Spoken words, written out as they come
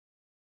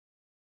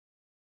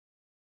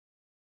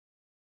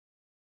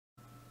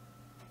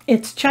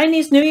It's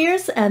Chinese New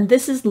Year's and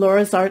this is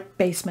Laura's Art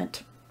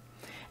Basement.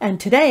 And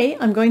today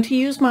I'm going to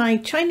use my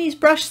Chinese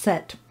brush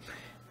set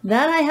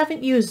that I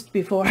haven't used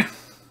before.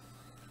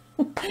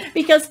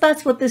 Because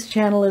that's what this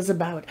channel is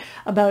about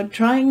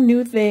trying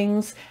new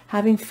things,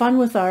 having fun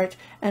with art,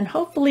 and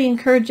hopefully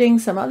encouraging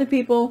some other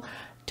people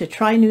to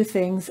try new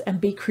things and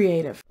be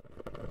creative.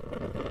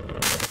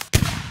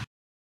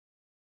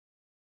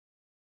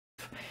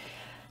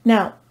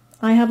 Now,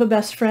 I have a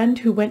best friend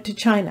who went to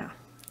China,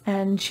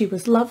 and she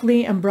was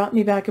lovely and brought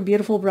me back a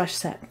beautiful brush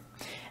set.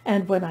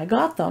 And when I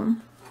got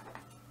them,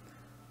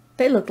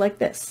 they look like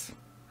this.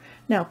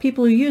 Now,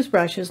 people who use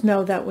brushes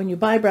know that when you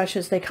buy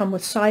brushes, they come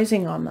with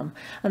sizing on them,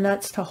 and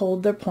that's to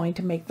hold their point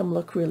and make them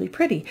look really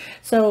pretty.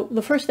 So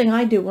the first thing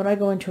I do when I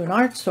go into an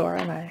art store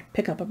and I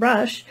pick up a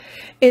brush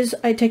is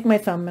I take my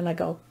thumb and I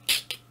go,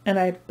 and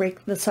I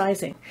break the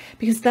sizing,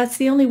 because that's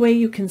the only way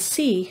you can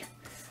see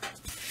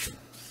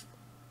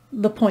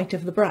the point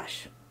of the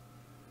brush.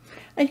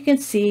 And you can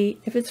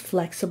see if it's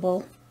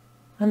flexible,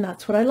 and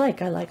that's what I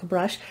like. I like a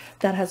brush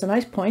that has a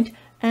nice point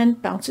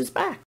and bounces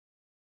back.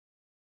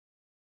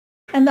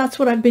 And that's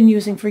what I've been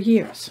using for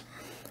years.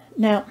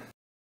 Now,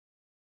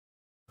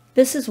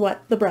 this is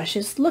what the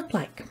brushes look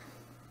like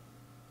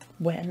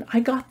when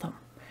I got them.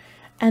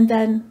 And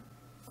then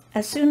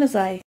as soon as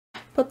I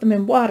put them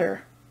in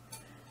water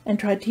and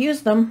tried to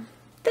use them,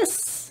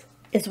 this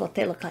is what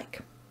they look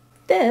like.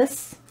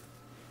 This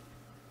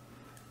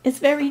is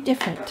very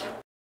different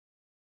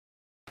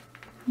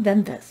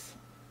than this.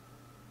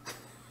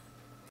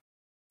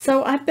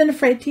 So I've been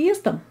afraid to use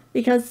them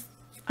because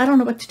I don't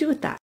know what to do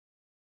with that.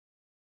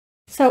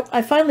 So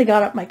I finally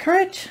got up my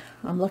courage.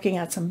 I'm looking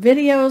at some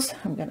videos.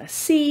 I'm going to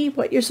see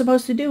what you're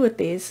supposed to do with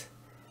these,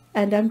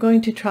 and I'm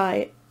going to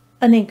try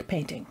an ink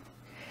painting.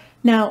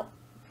 Now,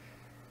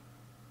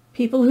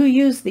 people who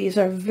use these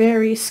are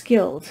very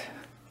skilled.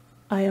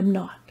 I am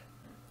not.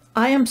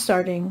 I am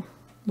starting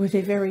with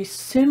a very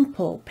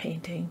simple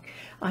painting.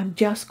 I'm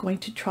just going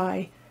to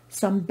try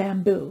some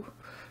bamboo.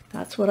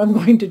 That's what I'm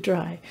going to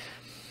try.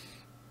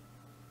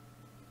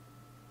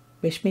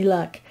 Wish me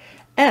luck.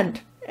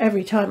 And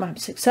every time I'm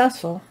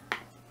successful,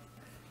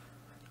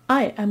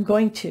 I am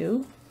going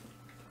to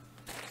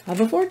have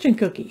a fortune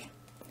cookie.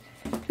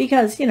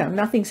 Because, you know,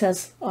 nothing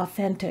says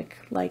authentic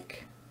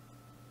like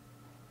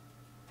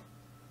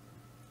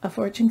a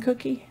fortune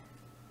cookie.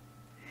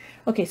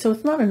 Okay, so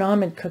it's not an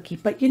almond cookie,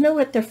 but you know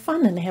what? They're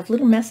fun and they have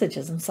little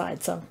messages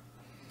inside. So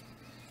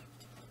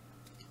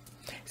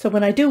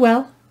when I do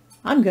well,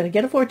 I'm going to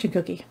get a fortune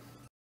cookie.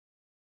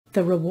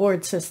 The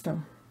reward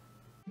system.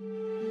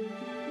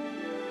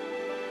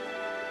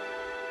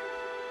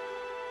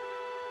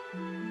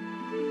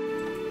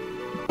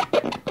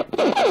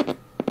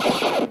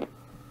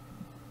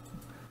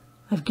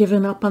 I've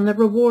given up on the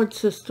reward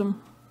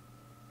system,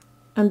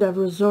 and I've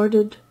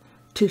resorted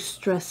to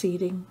stress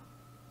eating.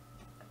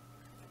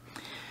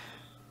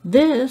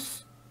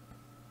 This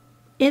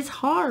is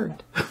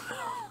hard.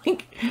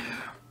 Like,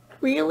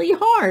 really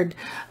hard.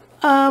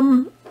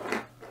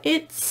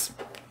 It's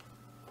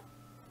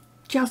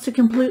just a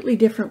completely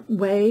different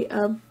way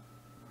of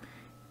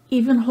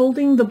even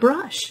holding the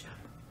brush.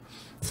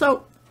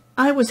 So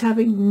I was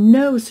having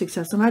no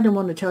success, and I don't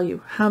want to tell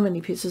you how many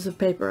pieces of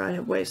paper I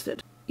have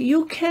wasted.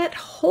 You can't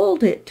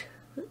hold it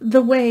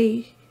the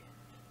way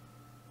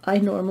I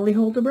normally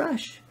hold a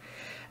brush.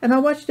 And I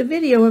watched a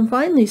video, and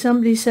finally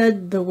somebody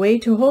said the way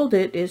to hold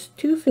it is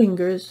 2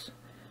 fingers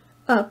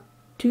up,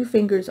 2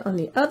 fingers on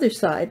the other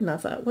side. And I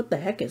thought, what the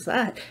heck is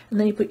that? And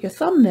then you put your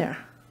thumb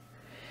there.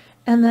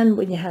 And then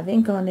when you have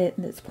ink on it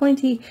and it's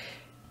pointy,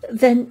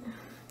 then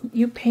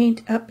you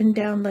paint up and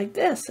down like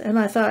this. And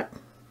I thought,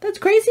 that's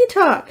crazy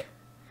talk.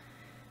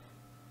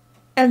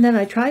 And then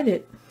I tried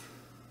it.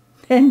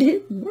 And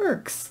it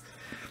works.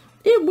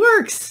 It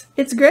works.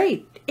 It's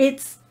great.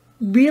 It's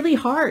really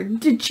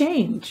hard to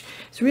change.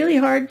 It's really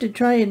hard to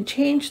try and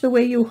change the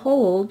way you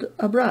hold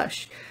a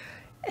brush.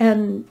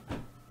 And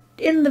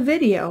in the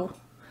video,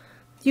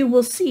 you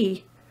will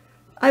see,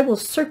 I will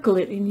circle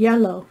it in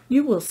yellow.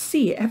 You will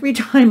see every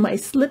time I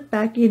slip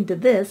back into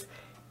this,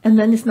 and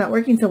then it's not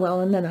working so well,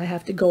 and then I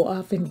have to go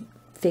off and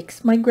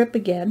fix my grip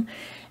again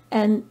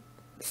and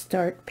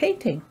start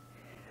painting.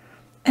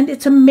 And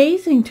it's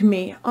amazing to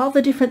me, all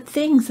the different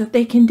things that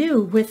they can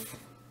do with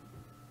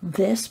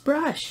this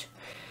brush.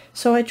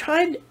 So I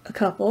tried a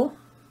couple,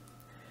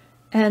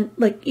 and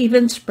like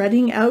even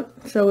spreading out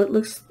so it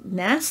looks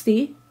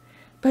nasty,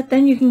 but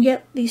then you can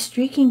get these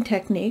streaking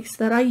techniques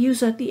that I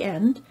use at the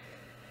end.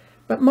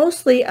 But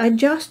mostly I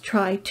just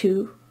try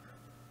to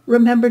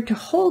remember to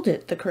hold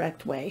it the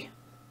correct way.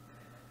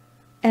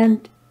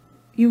 And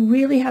you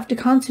really have to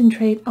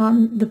concentrate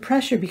on the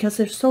pressure because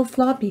they're so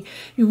floppy.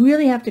 You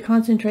really have to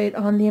concentrate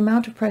on the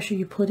amount of pressure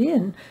you put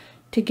in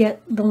to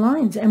get the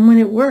lines. And when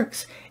it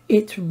works,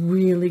 it's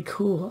really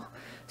cool.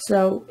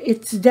 So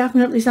it's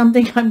definitely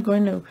something I'm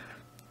going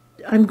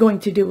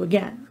to do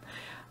again.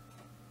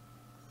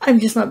 I'm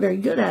just not very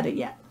good at it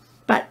yet.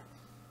 But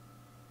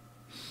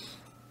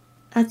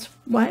that's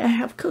why I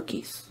have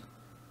cookies.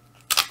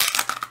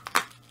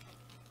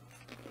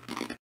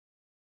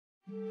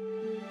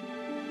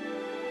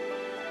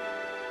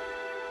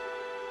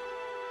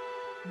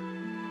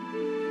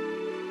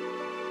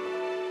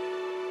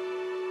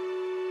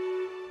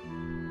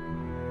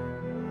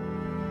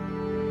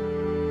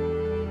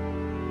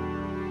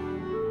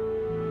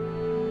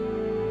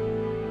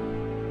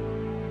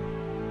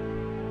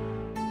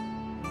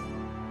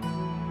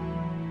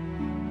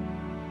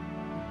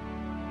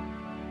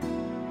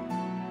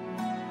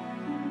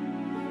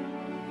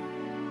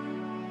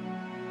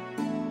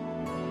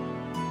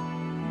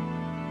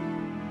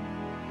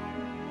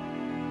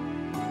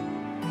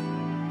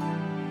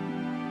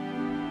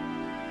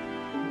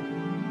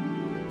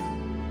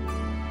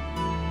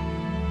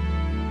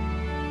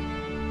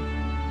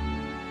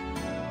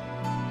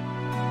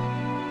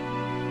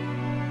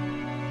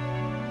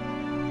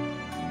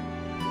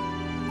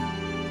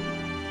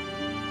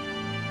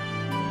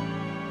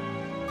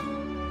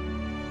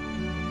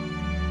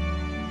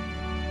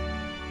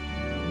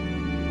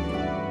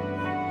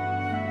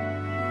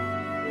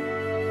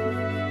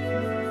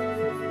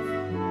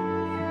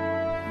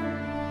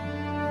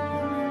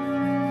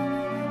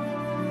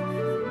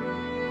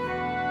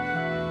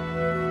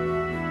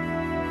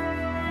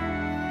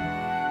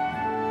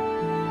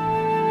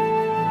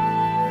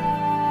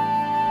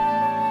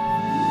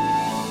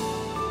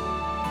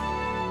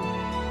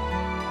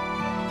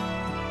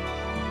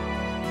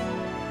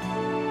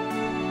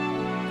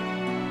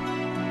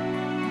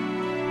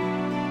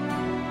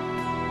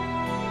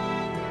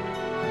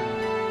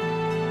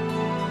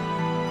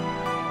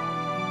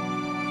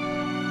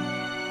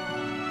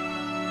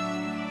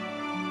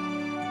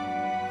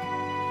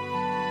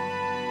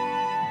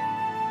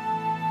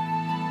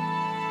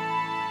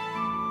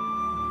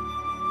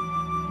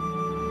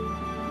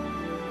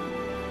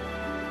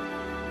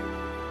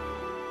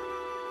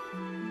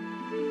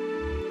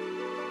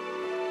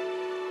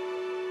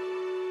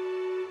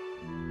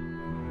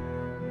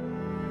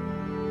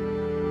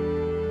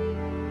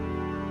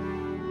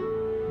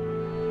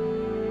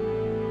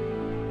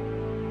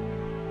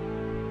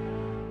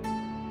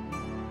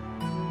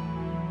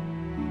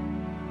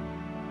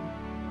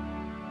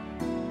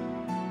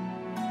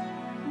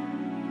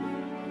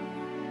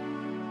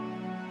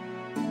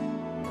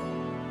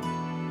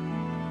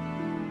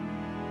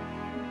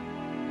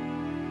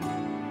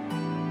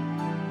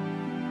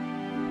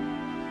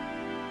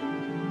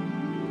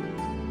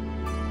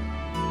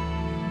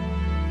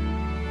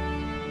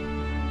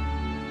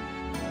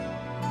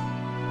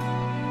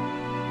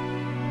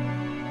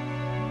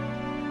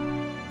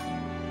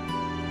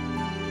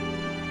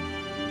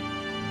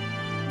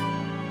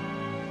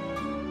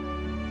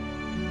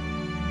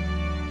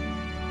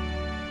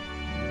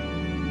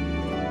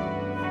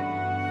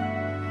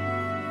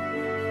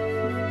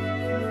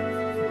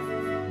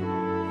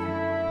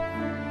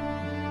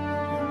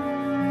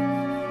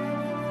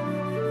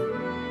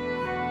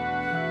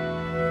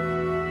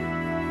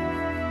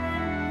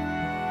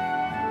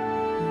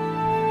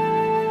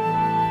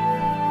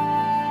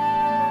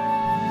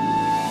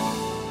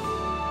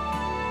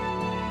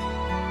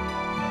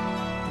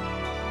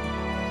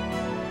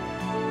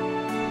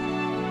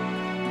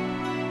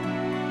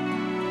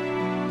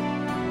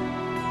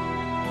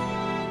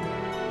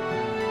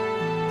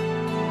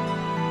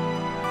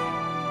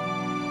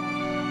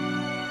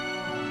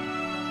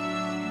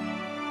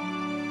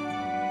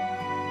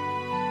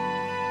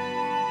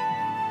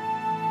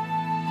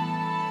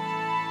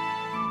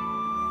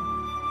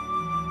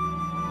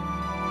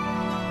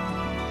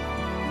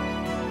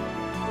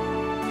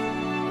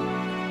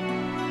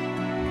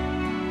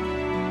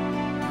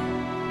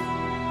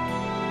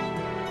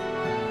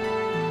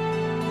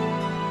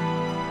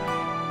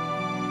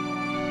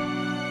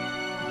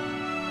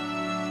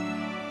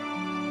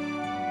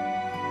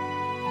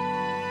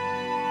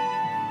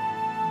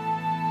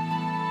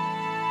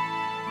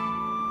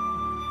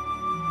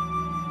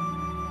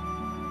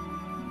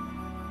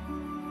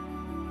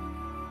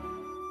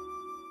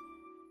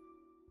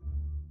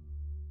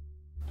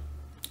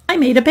 I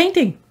made a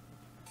painting.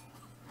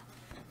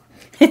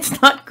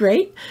 It's not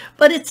great,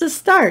 but it's a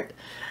start.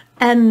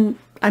 And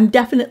I'm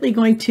definitely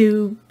going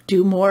to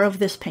do more of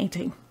this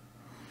painting.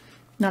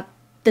 Not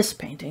this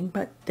painting,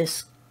 but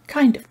this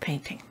kind of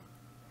painting.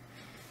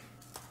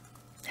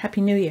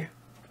 Happy New Year.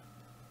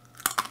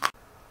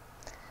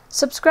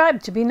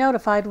 Subscribe to be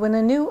notified when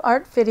a new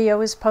art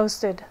video is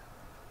posted.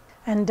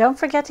 And don't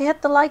forget to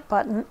hit the like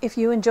button if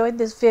you enjoyed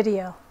this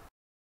video.